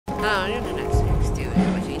啊，又是 Next Studio。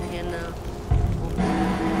今天呢，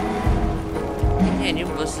今天已经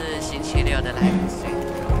不是星期六的 live stream， 今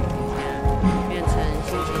天变成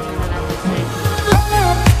星期天的 live stream。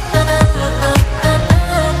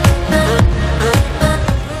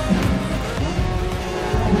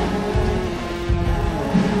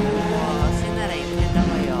我现在的影片都会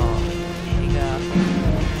有一个。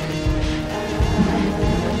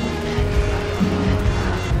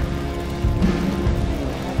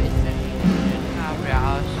主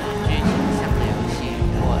要是剧情向的游戏，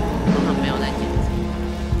我根本没有在剪辑，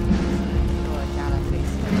我加了飞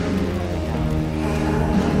行，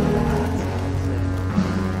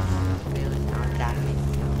没有想要加飞行。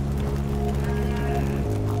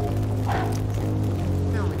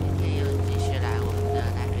那我们今天又继续来我们的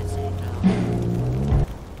来日之旅。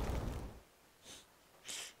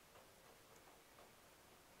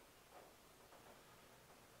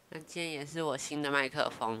那今天也是我新的麦克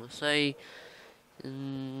风，所以。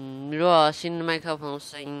如果新的麦克风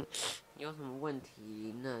声音有什么问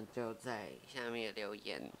题，那就在下面留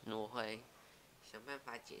言，我会想办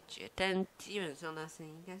法解决。但基本上那声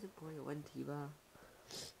音应该是不会有问题吧？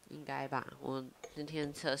应该吧？我今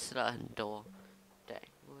天测试了很多，对，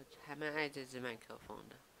我还蛮爱这支麦克风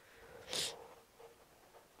的。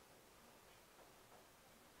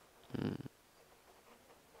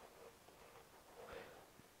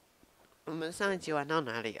我们上一集玩到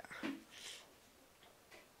哪里啊？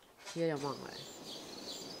有点忘了，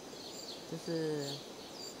这是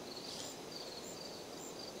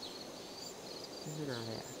哪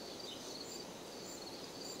里啊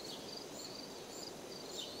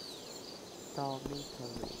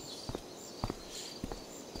？Dormitory。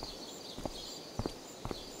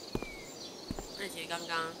那其实刚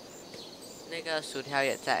刚那个薯条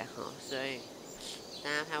也在哈，所以大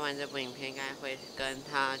家拍完这部影片，应该会跟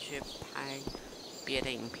他去拍别的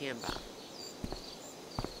影片吧。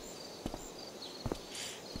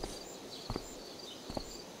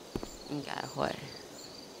应该会。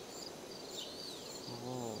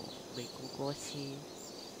哦，美国国旗。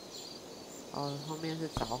哦，后面是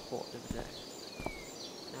着火，对不对？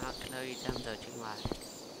然后可以这样走进来。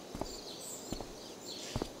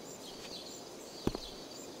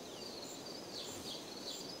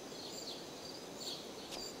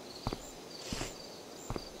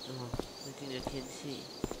最近的天气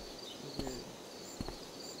就是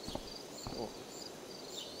我。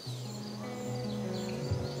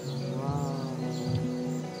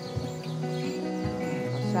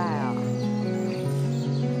帅啊！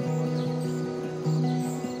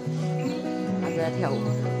他在跳舞，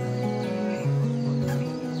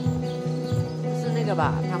是那个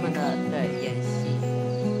吧？他们的对演戏。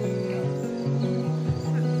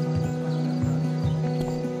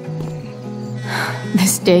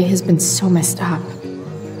This day has been so messed up.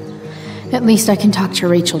 At least I can talk to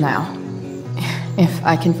Rachel now. If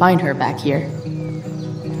I can find her back here.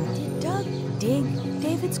 Did Doug dig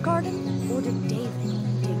David's garden, or did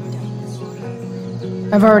David dig Doug's?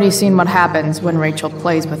 I've already seen what happens when Rachel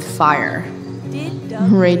plays with fire. Did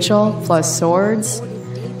Doug Rachel plus swords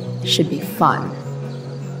should be fun. Did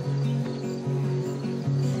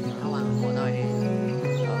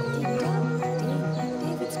Doug dig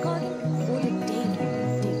David's garden, or did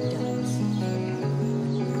David dig Doug's?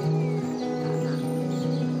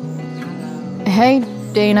 Hey,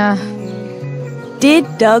 Dana. Did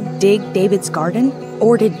Doug dig David's garden,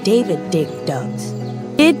 or did David dig Doug's?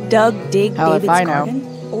 Did Doug dig Hell if David's I know. garden,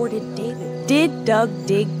 or did David? Did Doug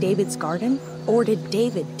dig David's garden, or did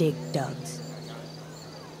David dig Doug's?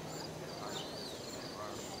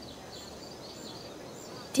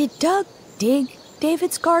 Did Doug dig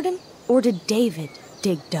David's garden, or did David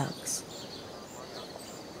dig Doug's?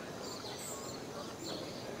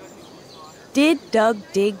 Did Doug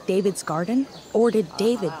dig David's garden, or did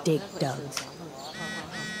David dig Doug's?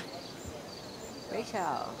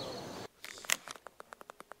 Rachel，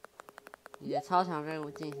 你的超强任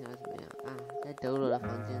务进行得怎么样啊？在德鲁的房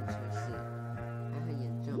间出事，还很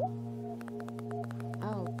严重。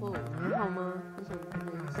哦不，还好吗？你想不能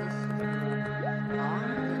试试？好啊，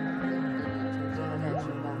等你出之后再出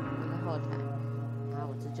吧。我在后台，然后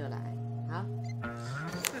我这就来。好，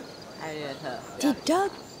艾略特。Did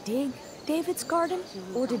Doug dig David's garden,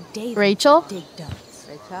 or did David Rachel? dig Doug's?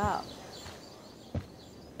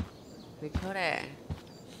 Rachel 嘞？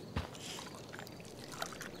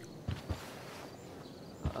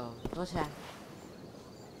哦，躲起来！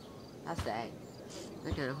他谁？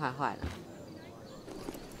那个人坏坏的。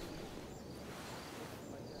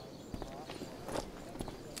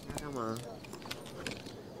要干嘛？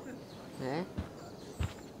哎？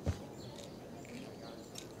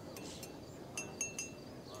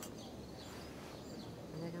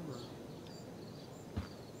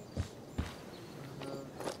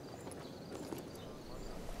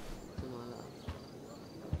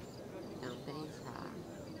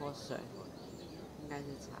水，应该是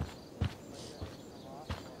茶。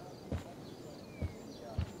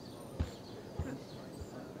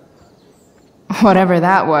 Whatever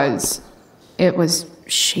that was, it was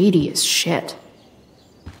shady as shit.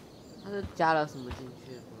 它是加了什么进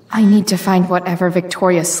去？ I need to find whatever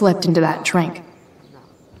Victoria slipped into that drink.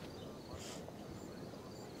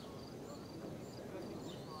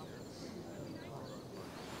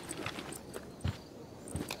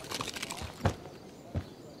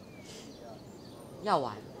 药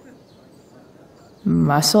丸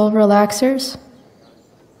Muscle relaxers?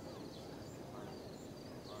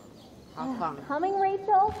 Coming,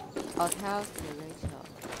 Rachel? 哦，他要写 Rachel，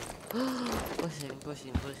 不行不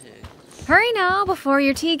行不行。 Hurry now before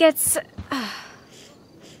your tea gets...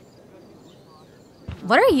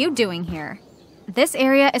 What are you doing here? This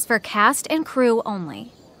area is for cast and crew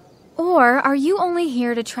only. Or are you only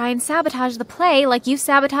here to try and sabotage the play like you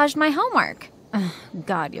sabotaged my homework?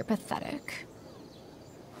 God, you're pathetic.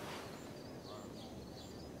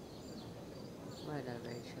 为了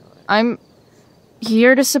Rachel， I'm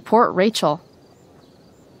here to support Rachel.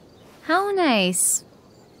 How nice.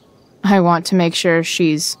 I want to make sure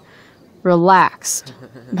she's relaxed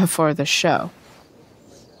before the show.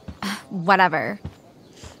 Whatever.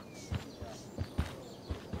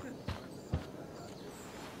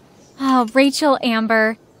 Oh, Rachel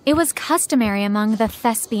Amber. It was customary among the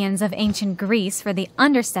thespians of ancient Greece for the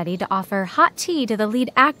understudy to offer hot tea to the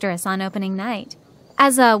lead actress on opening night,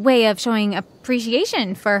 as a way of showing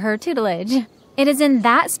appreciation for her tutelage. It is in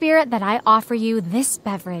that spirit that I offer you this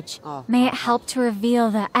beverage. May it help to reveal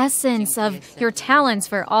the essence of your talents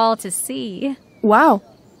for all to see. Wow.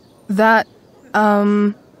 That,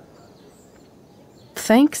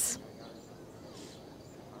 thanks.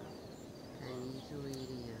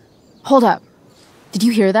 Hold up. Did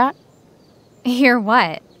you hear that? Hear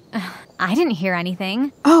what? I didn't hear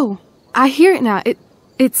anything. Oh, I hear it now.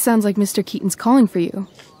 It sounds like Mr. Keaton's calling for you.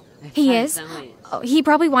 He is? Oh, he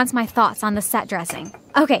probably wants my thoughts on the set dressing.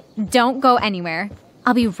 Okay, don't go anywhere.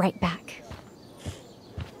 I'll be right back.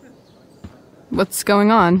 What's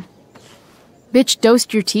going on? Bitch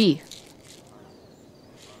dosed your tea.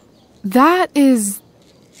 That is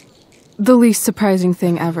the least surprising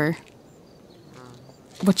thing ever.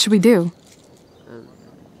 What should we do?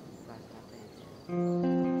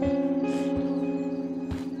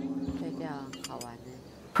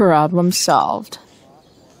 Problem solved.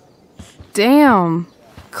 Damn,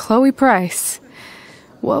 Chloe Price.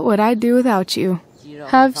 What would I do without you?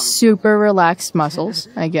 Have super relaxed muscles,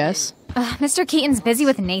 I guess. Mr. Keaton's busy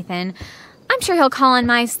with Nathan. I'm sure he'll call on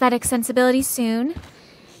my aesthetic sensibility soon.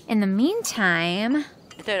 In the meantime,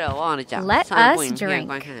 对了，我忘了讲， Let 上一部 us 影片 drink.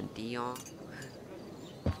 观看很低哦。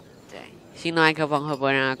对，新的麦克风会不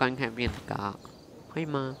会让它观看变高？会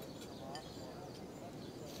吗？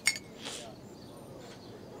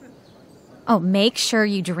 oh, make sure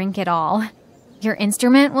you drink it all. Your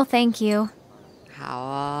instrument will thank you. 好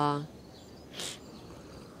啊、哦，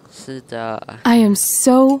是的。 I am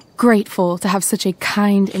so grateful to have such a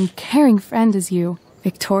kind and caring friend as you,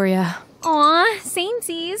 Victoria. Aw,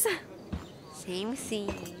 samesies. Same scene。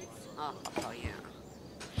哦，好讨厌啊！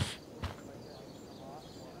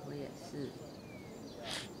我也是。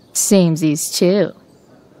 Samesies too.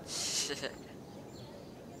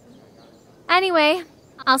 Anyway,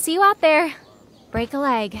 I'll see you out there. Break a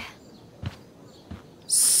leg.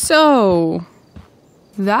 So,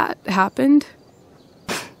 that happened?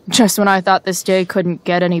 Just when I thought this day couldn't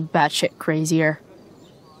get any batshit crazier.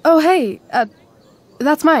 Oh, hey,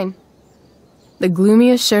 that's mine. The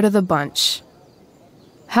gloomiest shirt of the bunch.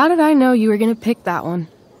 How did I know you were gonna pick that one?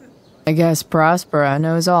 I guess Prospera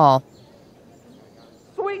knows all.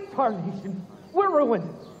 Sweet Tarnation, we're ruined.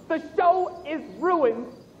 The show is ruined.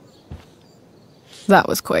 That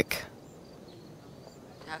was quick.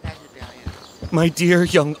 他要开始表演了。 My dear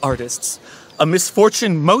young artists, a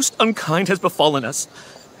misfortune most unkind has befallen us.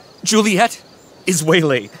 Juliet is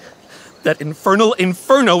waylaid. That infernal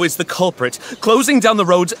inferno is the culprit, closing down the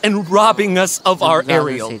roads and robbing us of our 不知道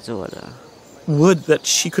是 Ariel. 谁做的？ Would that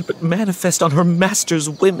she could but manifest on her master's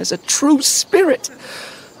whim as a true spirit.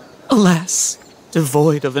 Alas,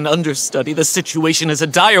 devoid of an understudy, the situation is a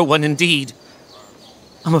dire one indeed.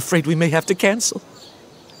 I'm afraid we may have to cancel.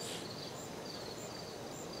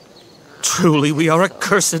 Truly, we are a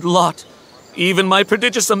cursed lot. Even my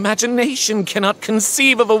prodigious imagination cannot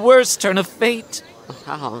conceive of a worse turn of fate. 哦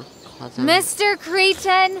他好像夸张。 Mr.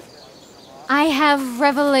 Creighton, I have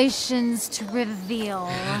revelations to reveal.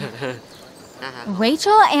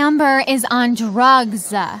 Rachel Amber is on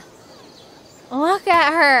drugs. Look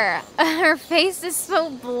at her. Her face is so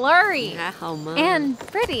blurry 你还好吗？ and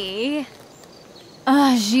pretty.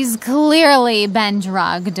 She's clearly been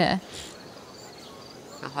drugged.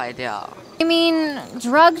 坏掉。 I mean,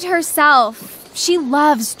 drugged herself. She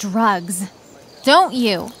loves drugs. Don't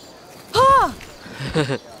you? Ah!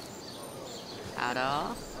 好的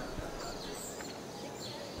哦。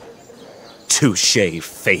 Touché,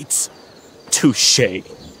 Fates. Touché.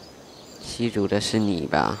 吸毒的是你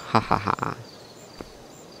吧，哈哈哈。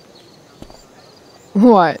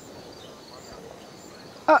 What?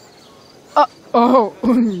 Oh,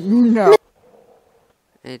 no.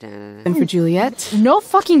 And for Juliet? No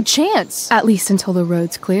fucking chance. At least until the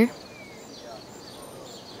road's clear.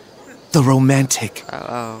 The romantic.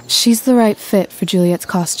 She's the right fit for Juliet's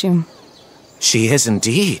costume. She is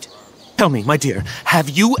indeed. Tell me, my dear, have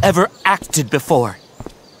you ever acted before?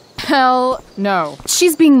 Hell no.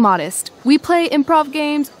 She's being modest. We play improv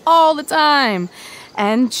games all the time.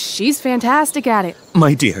 And she's fantastic at it.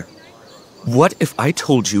 My dear, what if I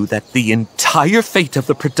told you that the entire fate of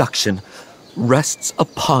the production rests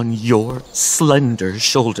upon your slender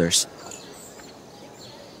shoulders?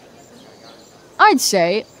 I'd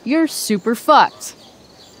say you're super fucked.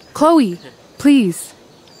 Chloe, please.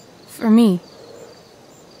 For me.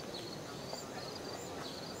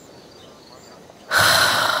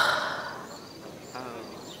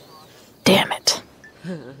 Damn it.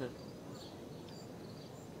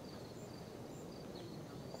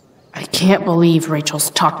 I can't believe Rachel's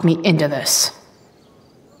talked me into this.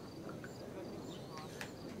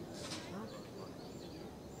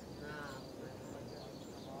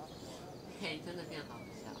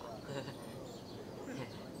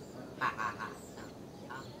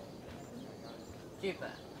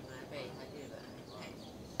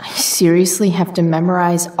 I seriously have to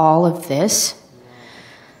memorize all of this?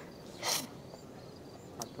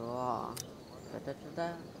 好多哦，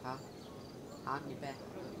好，好，你背。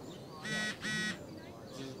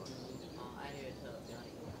爱乐社表演。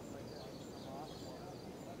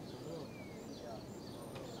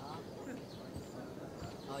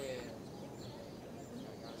好，也。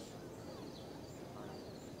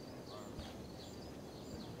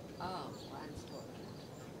哦，我按错了。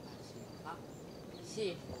好，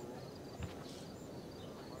戏服。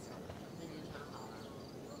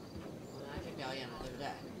 表演了，对不对？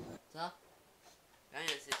走，表演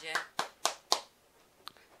时间。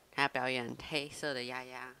他表演黑色的鸭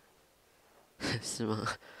鸭，是吗？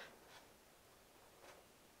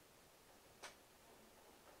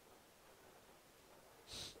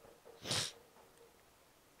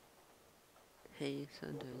黑色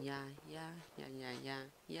的鸭鸭鸭鸭鸭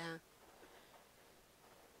鸭。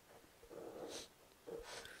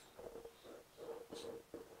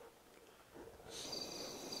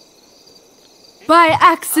 By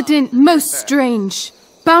accident most strange,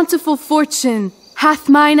 bountiful fortune hath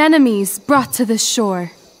mine enemies brought to this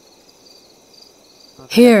shore.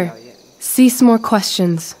 Here, cease more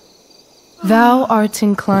questions. Thou art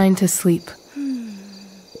inclined to sleep.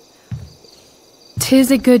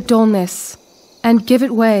 'Tis a good dullness, and give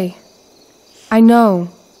it way. I know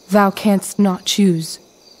thou canst not choose.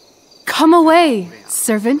 Come away,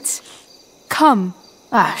 servant. Come.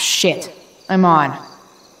 Ah, shit. I'm on.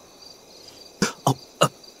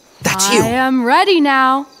 That's you. I am ready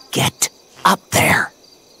now. Get up there.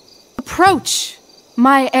 Approach,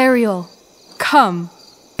 my Ariel. Come.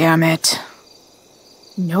 Damn it.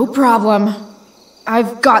 No problem.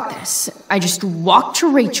 I've got this. I just walk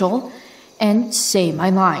to Rachel and say my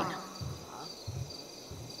line.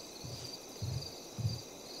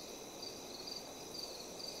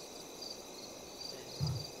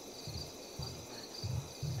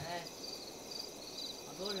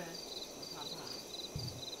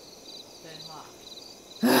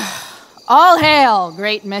 All hail,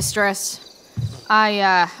 great mistress.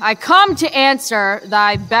 I come to answer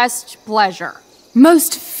thy best pleasure.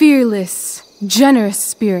 Most fearless, generous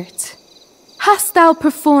spirit, hast thou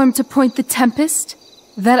performed to point the tempest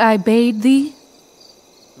that I bade thee?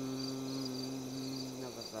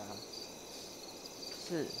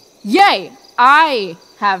 Yea, I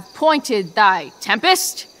have pointed thy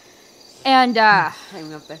tempest, and,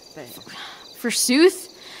 forsooth,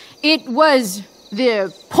 it was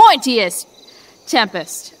the pointiest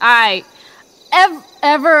tempest I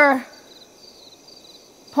ever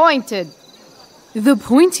pointed. The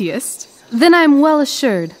pointiest? Then I'm well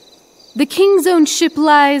assured. The king's own ship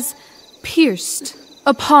lies pierced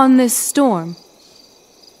upon this storm.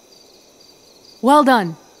 Well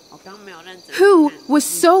done. Who was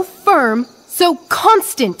so firm, so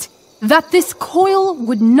constant, that this coil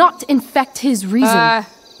would not infect his reason?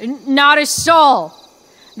 Not a soul.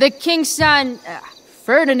 The king's son,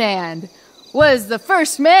 Ferdinand, was the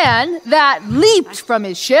first man that leaped from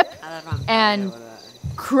his ship and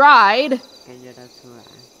cried. 感觉得出来。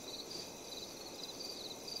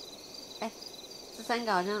哎，这3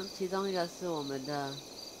个好像其中一个是我们的，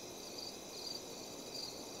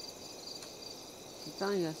其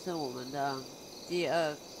中一个是我们的第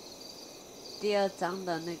二章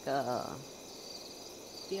的那个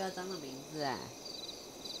第2章的名字哎，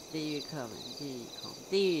地狱客门，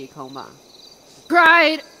地狱空吧。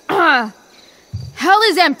Cried, hell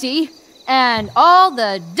is empty, and all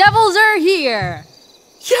the devils are here.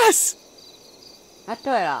 Yes! 啊，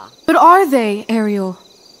对了， But are they, Ariel?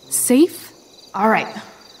 Safe? Alright.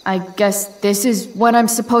 I guess this is when I'm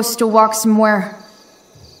supposed to walk somewhere.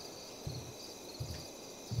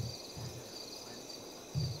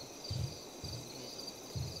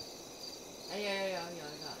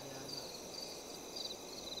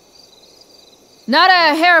 Not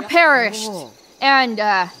a hair perished, and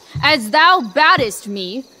as thou badest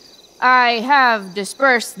me, I have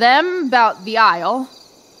dispersed them about the isle.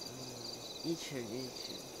 一群。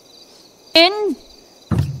 In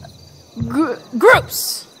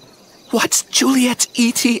groups. What's Juliet's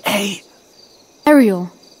ETA? Ariel,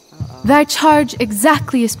 thy charge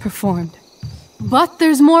exactly is performed. But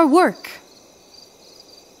there's more work.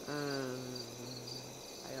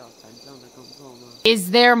 还有繁重的工作吗？ Is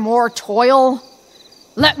there more toil?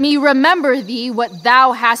 Let me remember thee what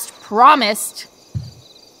thou hast promised.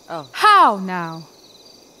 Oh. How now?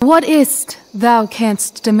 What is't thou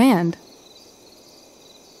canst demand?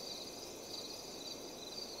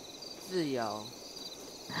 自由。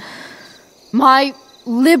 My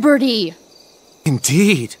liberty.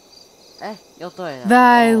 Indeed. 哎，又对了。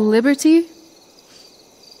 Thy liberty?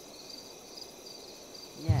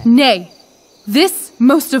 Yeah. Nay, this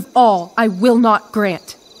most of all I will not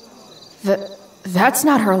grant. That's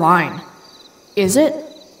not her line, is it?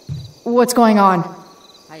 What's going on?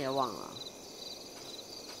 他也忘了。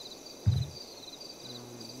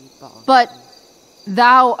But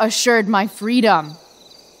thou assured my freedom,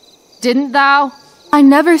 didn't thou? I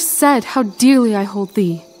never said how dearly I hold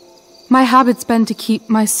thee. My habit's been to keep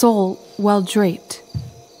my soul well draped.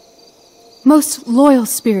 Most loyal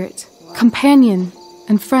spirit, companion,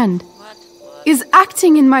 and friend, is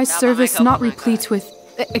acting in my service not replete with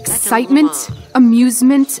excitement,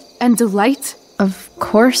 amusement, and delight? Of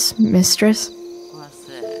course, mistress. 哇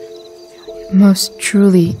塞， Most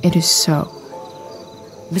truly it is so.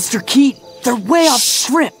 Mr. Keat, they're way off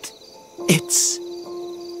script. It's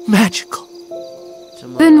magical. 怎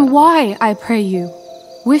么了？ Then why, I pray you,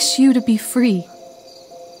 wish you to be free?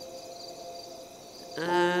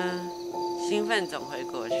 兴奋总会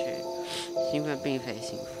过去，兴奋并非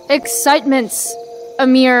幸福。 Excitement's a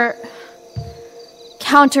mere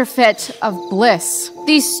counterfeit of bliss.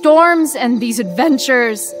 These storms and these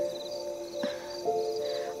adventures.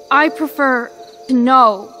 I prefer to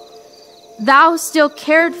know thou still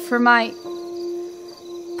cared for my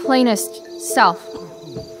plainest self.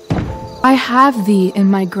 I have thee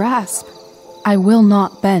in my grasp. I will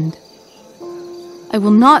not bend. I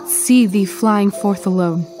will not see thee flying forth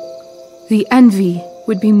alone. The envy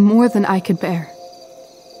would be more than I could bear.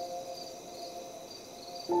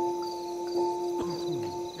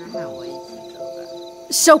 那和我一起走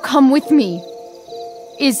吧。 So come with me.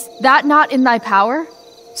 Is that not in thy power?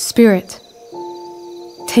 Spirit,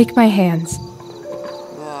 take my hands,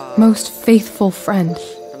 哇， most faithful friend.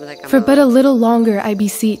 他们在干嘛？ For but a little longer, I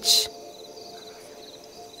beseech.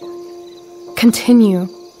 Continue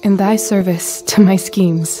in thy service to my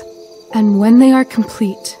schemes, and when they are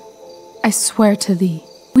complete, I swear to thee,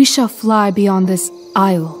 we shall fly beyond this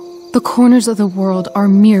isle. The corners of the world are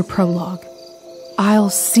mere prologue. I'll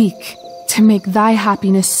seek to make thy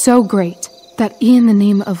happiness so great that e'en the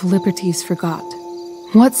name of liberty's forgot.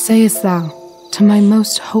 What sayest thou to my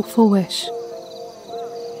most hopeful wish?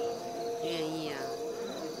 愿意啊。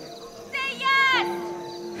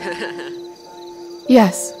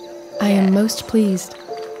 Yes, I am most pleased.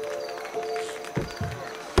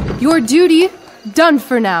 Your duty done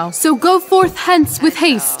for now, so go forth hence with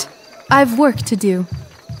haste. I've work to do.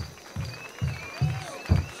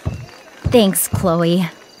 Thanks, Chloe.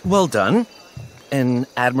 Well done. An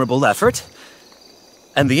admirable effort.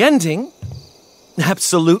 And the ending,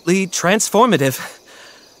 absolutely transformative.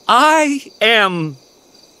 I am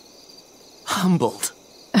humbled.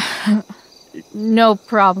 No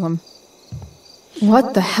problem.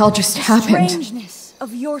 What the hell just happened? Strangeness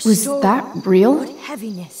of your Was story that real? put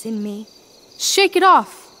heaviness in me. Shake it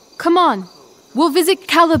off. Come on. We'll visit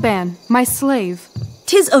Caliban, my slave.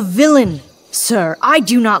 'Tis a villain, sir, I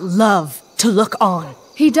do not love to look on.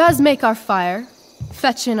 He does make our fire,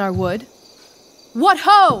 fetch in our wood. What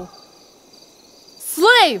ho!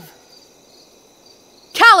 Slave!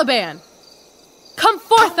 Caliban! Come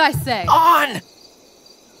forth, I say! On!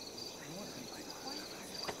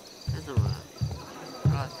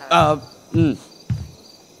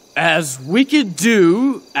 As we could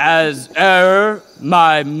do, as e'er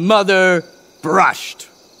my mother brushed.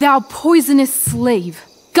 Thou poisonous slave,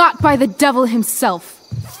 got by the devil himself,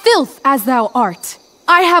 filth as thou art,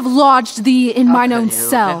 I have lodged thee in mine own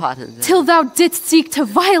cell, till thou didst seek to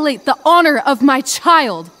violate the honor of my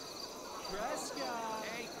child.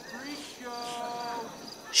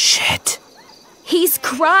 Shit. He's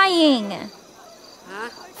crying.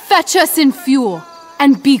 Fetch us in fuel,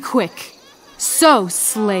 and be quick. So,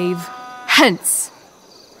 slave, hence.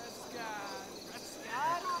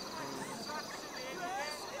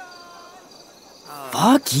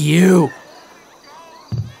 Fuck you.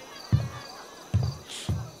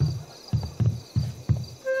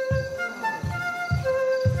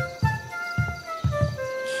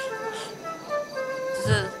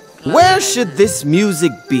 Where should this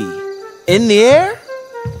music be? In the air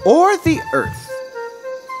or the earth?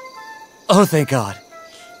 Oh, thank God.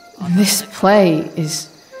 This play is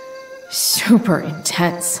super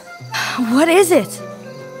intense. What is it?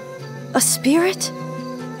 A spirit?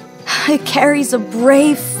 It carries a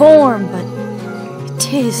brave form, but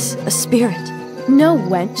it is a spirit. No,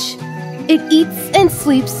 wench. It eats and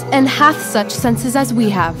sleeps and hath such senses as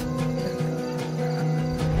we have.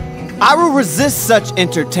 I will resist such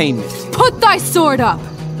entertainment. Put thy sword up,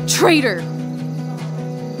 traitor!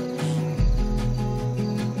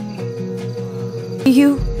 Do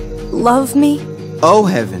you love me? O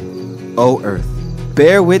heaven, O earth,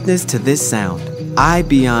 bear witness to this sound. I,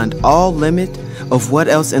 beyond all limit of what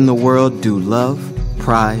else in the world, do love,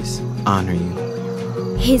 prize, honor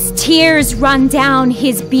you. His tears run down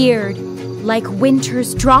his beard like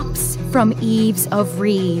winter's drops from eaves of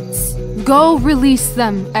reeds. Go release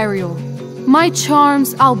them, Ariel. My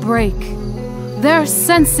charms I'll break. Their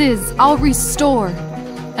senses I'll restore,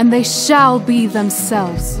 and they shall be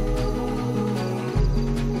themselves.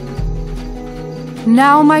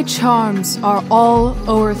 Now my charms are all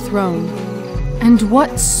o'erthrown, and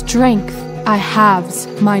what strength I have's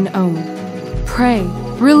mine own. Pray,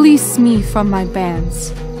 release me from my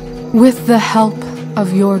bands, with the help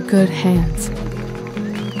of your good hands.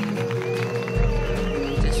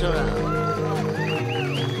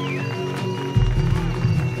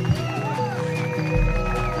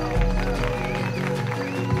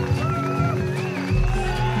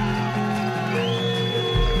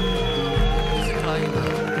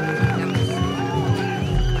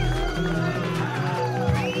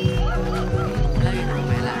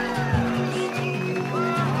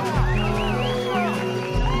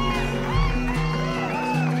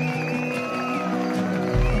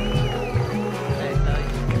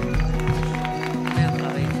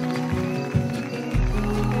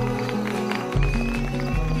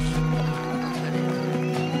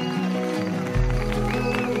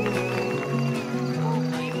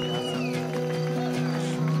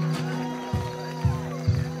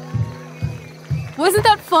 Wasn't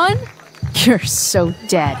that fun? You're so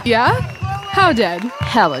dead. Yeah? How dead?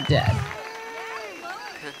 Hella dead.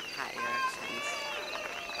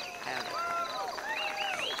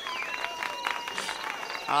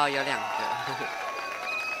 Oh, 有两个。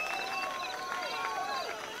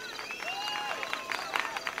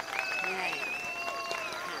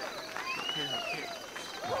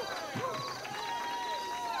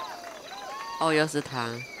哦，又是他。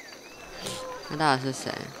那到底是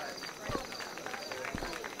谁？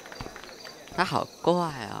他好怪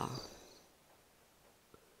哦，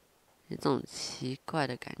有种奇怪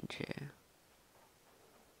的感觉。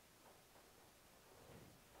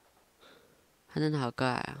他真的好怪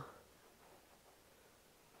啊！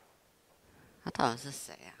他到底是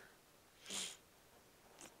谁啊？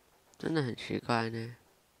真的很奇怪呢。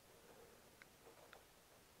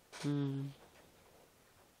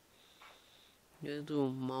有一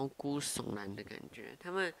种毛骨悚然的感觉。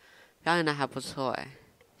他们表演的还不错哎，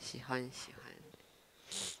喜欢。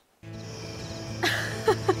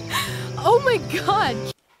Oh my god！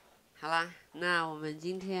 好啦，那我们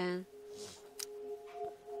今天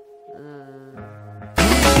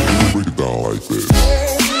，Break it down like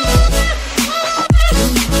this.